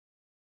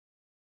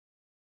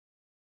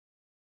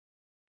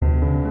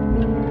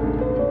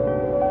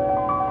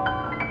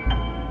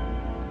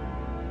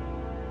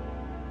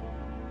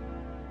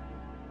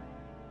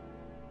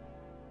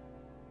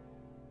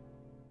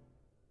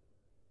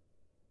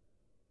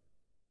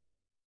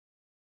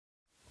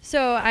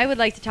So I would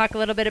like to talk a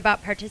little bit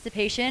about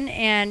participation,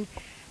 and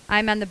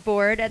I'm on the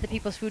board at the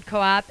People's Food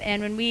Co-op,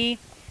 and when we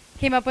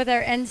came up with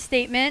our end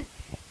statement,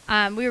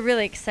 we were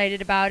really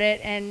excited about it,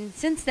 and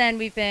since then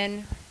we've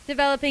been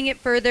developing it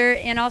further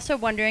and also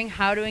wondering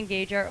how to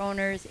engage our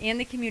owners and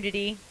the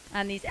community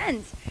on these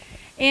ends.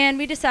 And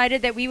we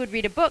decided that we would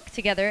read a book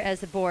together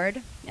as a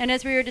board, and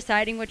as we were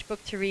deciding which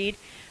book to read,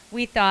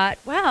 we thought,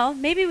 well,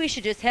 maybe we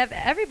should just have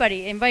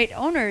everybody invite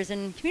owners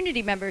and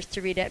community members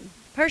to read it.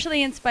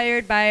 Partially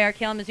inspired by our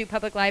Kalamazoo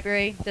Public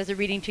Library does a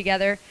reading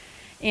together,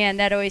 and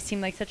that always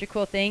seemed like such a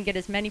cool thing, get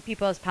as many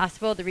people as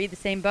possible to read the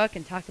same book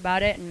and talk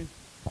about it and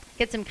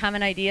get some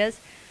common ideas.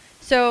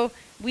 So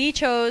we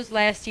chose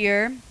last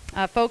year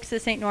Folks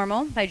This Ain't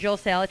Normal by Joel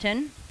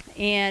Salatin,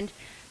 and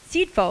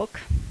Seed Folk,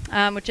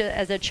 which is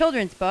as a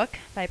children's book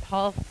by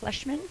Paul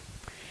Fleshman,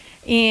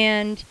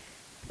 and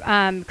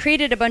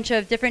created a bunch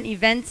of different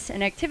events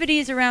and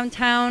activities around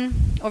town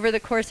over the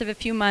course of a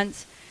few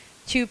months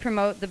to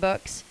promote the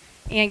books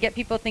and get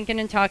people thinking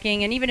and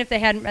talking, and even if they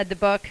hadn't read the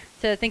book,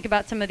 to think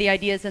about some of the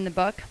ideas in the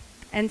book.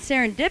 And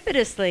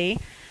serendipitously,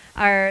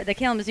 the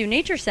Kalamazoo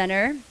Nature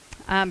Center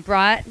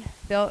brought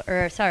Joel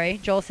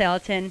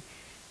Salatin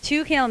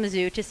to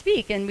Kalamazoo to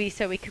speak, and we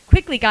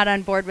quickly got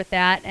on board with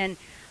that, and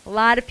a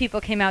lot of people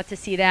came out to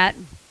see that.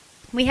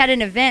 We had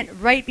an event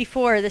right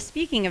before the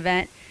speaking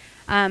event.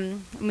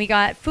 We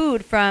got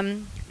food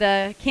from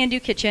the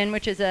KZOO Kitchen,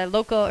 which is a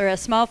local or a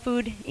small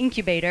food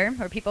incubator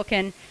where people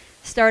can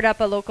start up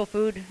a local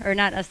food, or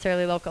not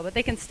necessarily local, but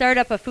they can start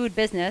up a food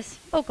business,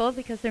 local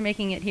because they're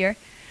making it here.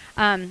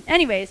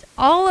 Anyways,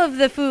 all of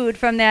the food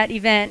from that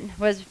event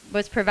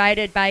was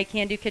provided by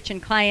KZOO Kitchen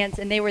clients,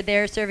 and they were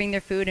there serving their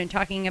food and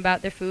talking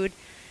about their food.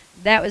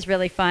 That was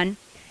really fun.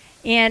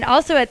 And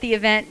also at the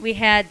event, we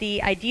had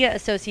the Idea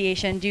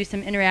Association do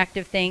some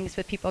interactive things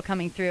with people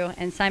coming through,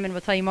 and Simon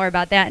will tell you more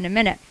about that in a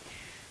minute.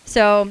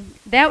 So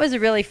that was a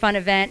really fun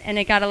event, and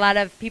it got a lot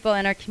of people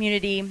in our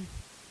community.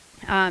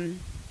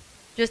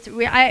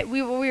 What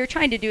we were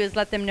trying to do is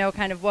let them know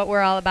kind of what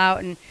we're all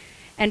about,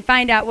 and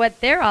find out what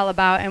they're all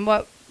about and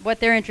what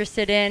they're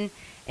interested in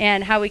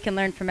and how we can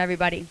learn from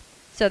everybody.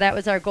 So that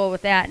was our goal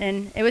with that,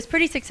 and it was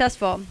pretty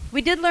successful.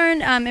 We did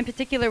learn in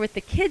particular with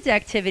the kids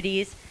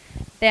activities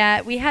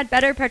that we had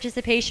better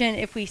participation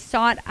if we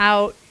sought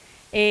out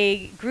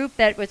a group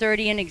that was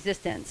already in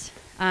existence,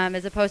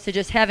 as opposed to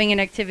just having an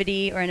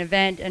activity or an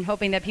event and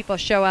hoping that people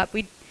show up.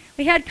 We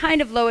had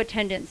kind of low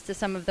attendance to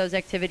some of those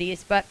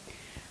activities, but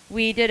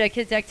we did a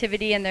kids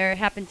activity, and there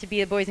happened to be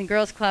a Boys and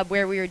Girls Club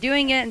where we were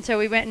doing it, and so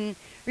we went and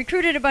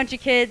recruited a bunch of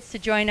kids to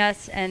join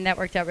us, and that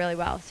worked out really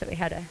well. So we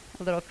had a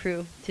little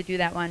crew to do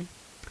that one.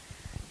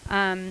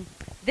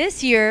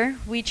 This year,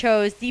 we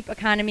chose Deep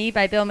Economy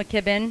by Bill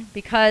McKibben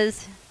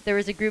because there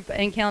was a group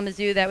in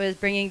Kalamazoo that was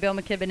bringing Bill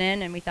McKibben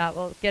in, and we thought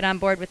we'll get on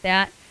board with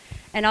that.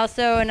 And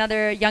also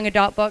another young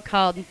adult book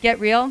called Get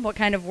Real, What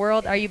Kind of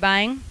World Are You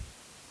Buying?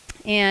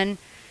 And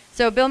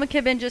so Bill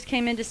McKibben just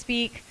came in to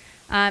speak,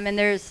 and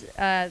there's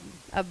a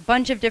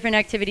bunch of different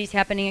activities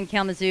happening in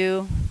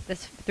Kalamazoo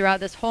throughout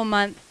this whole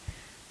month.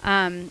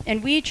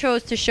 And we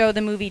chose to show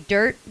the movie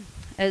Dirt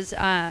as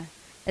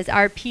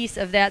our piece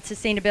of that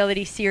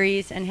sustainability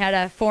series, and had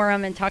a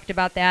forum and talked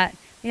about that.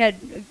 We had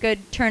a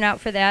good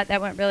turnout for that.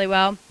 That went really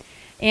well.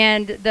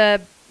 And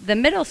the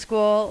middle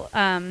school,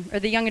 or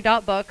the young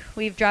adult book,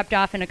 we've dropped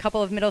off in a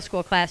couple of middle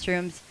school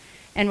classrooms,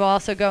 and we'll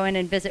also go in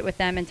and visit with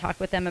them and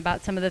talk with them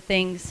about some of the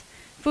things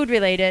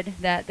food-related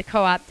that the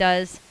co-op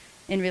does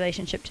in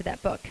relationship to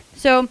that book.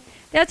 So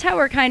that's how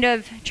we're kind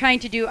of trying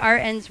to do our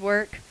ends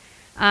work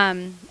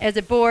as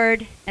a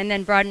board, and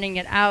then broadening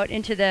it out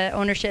into the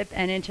ownership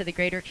and into the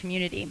greater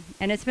community.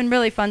 And it's been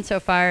really fun so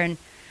far, and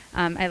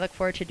I look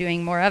forward to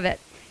doing more of it.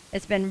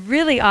 It's been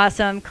really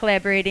awesome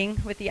collaborating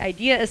with the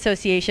Idea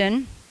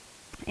Association,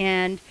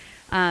 and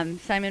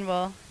Simon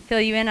will fill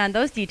you in on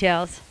those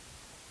details.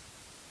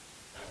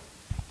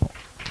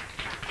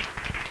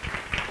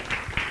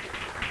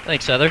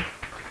 Thanks, Heather.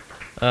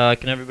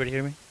 Can everybody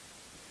hear me?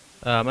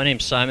 My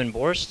name's Simon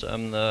Borst.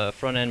 I'm the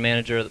front-end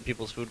manager at the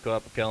People's Food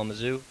Co-op of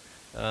Kalamazoo.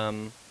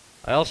 I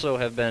also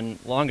have been,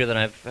 longer than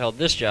I've held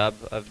this job,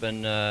 I've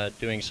been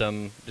doing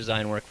some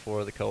design work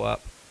for the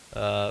co-op.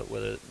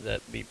 Whether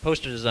that be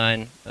poster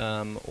design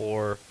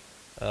or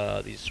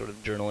these sort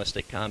of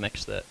journalistic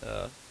comics that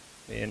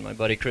me and my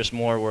buddy Chris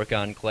Moore work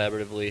on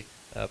collaboratively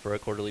for a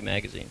quarterly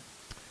magazine.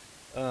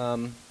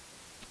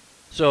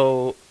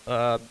 So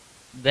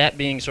that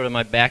being sort of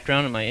my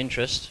background and my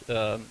interest,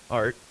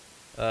 art,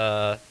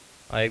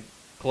 I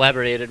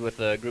collaborated with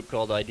a group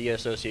called Idea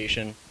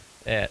Association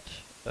at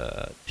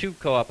 2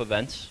 co-op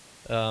events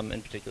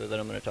in particular that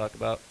I'm going to talk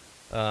about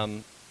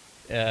in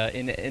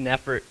an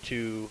effort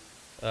to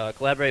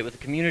collaborate with the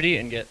community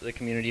and get the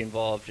community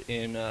involved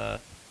in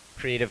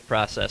creative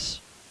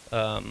process,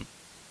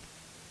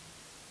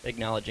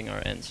 acknowledging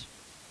our ends.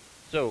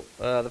 So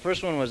the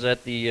first one was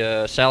at the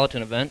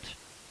Salatin event.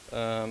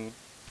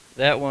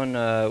 That one,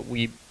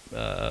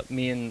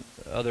 me and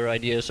other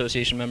Idea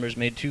Association members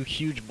made 2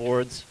 huge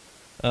boards,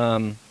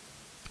 and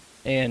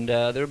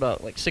they're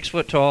about like 6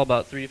 foot tall,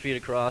 about 3 feet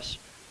across,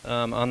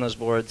 on those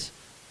boards.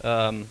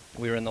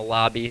 We were in the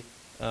lobby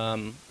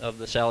of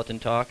the Salatin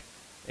Talk,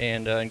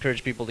 and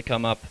encouraged people to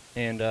come up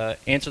and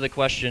answer the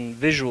question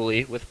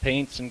visually with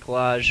paints and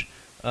collage,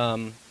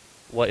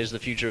 what is the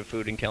future of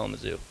food in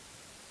Kalamazoo?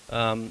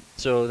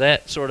 So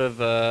that sort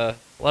of, a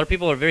lot of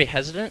people are very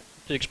hesitant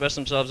to express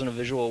themselves in a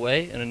visual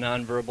way, in a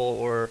nonverbal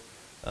or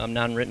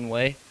non-written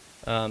way.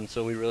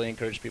 So we really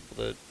encourage people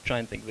to try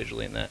and think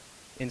visually in that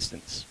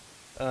instance.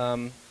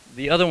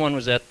 The other one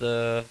was at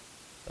the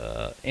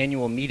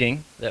annual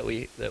meeting that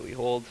we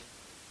hold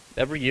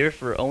every year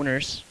for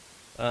owners.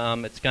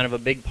 It's kind of a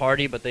big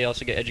party, but they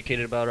also get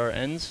educated about our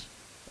ends,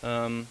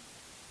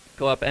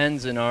 co-op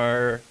ends, and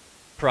our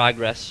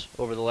progress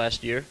over the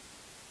last year.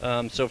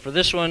 So for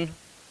this one,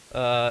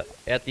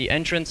 at the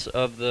entrance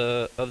of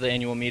the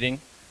annual meeting,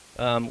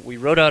 we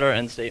wrote out our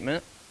end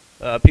statement.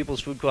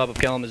 People's Food Co-op of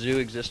Kalamazoo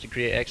exists to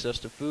create access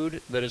to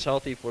food that is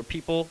healthy for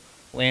people,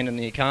 land, and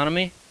the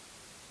economy.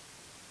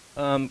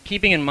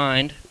 Keeping in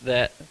mind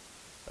that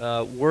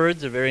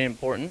words are very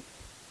important,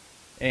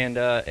 and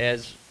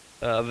as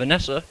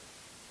Vanessa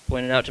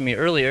pointed out to me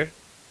earlier,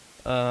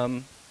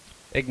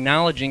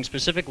 acknowledging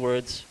specific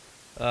words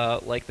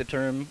like the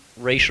term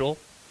racial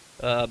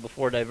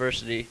before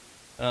diversity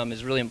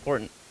is really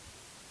important.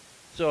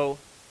 So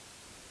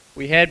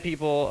we had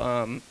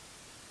people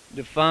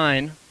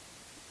define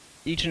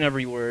each and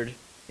every word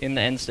in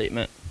the end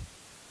statement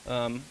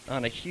on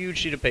a huge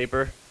sheet of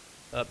paper.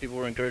 People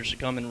were encouraged to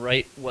come and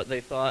write what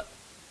they thought,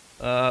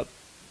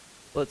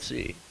 what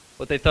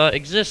they thought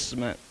exists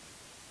meant.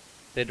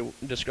 They had to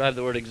describe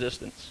the word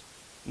existence.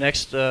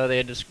 Next, they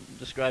had to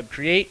describe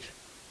create,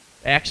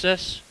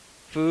 access,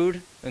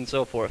 food, and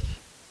so forth.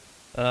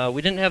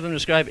 We didn't have them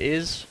describe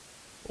is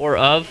or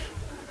of.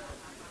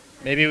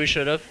 Maybe we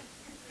should have.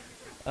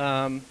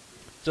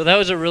 So that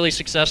was a really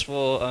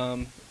successful,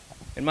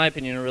 in my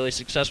opinion, a really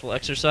successful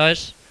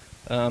exercise.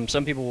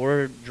 Some people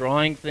were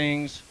drawing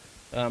things,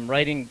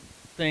 writing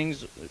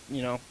things,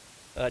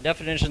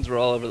 definitions were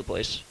all over the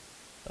place.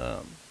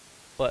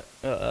 But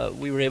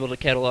we were able to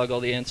catalog all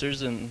the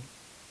answers and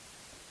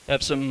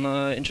have some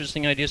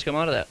interesting ideas come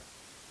out of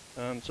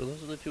that. So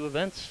those are the two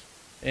events.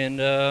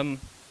 And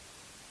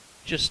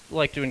just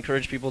like to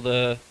encourage people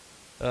to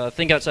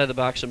think outside the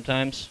box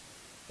sometimes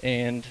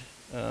and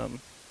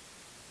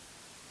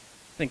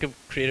think of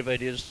creative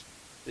ideas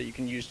that you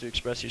can use to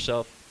express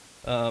yourself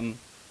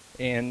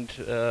and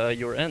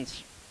your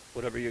ends,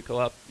 whatever your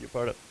co-op you're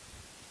part of.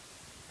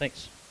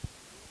 Thanks.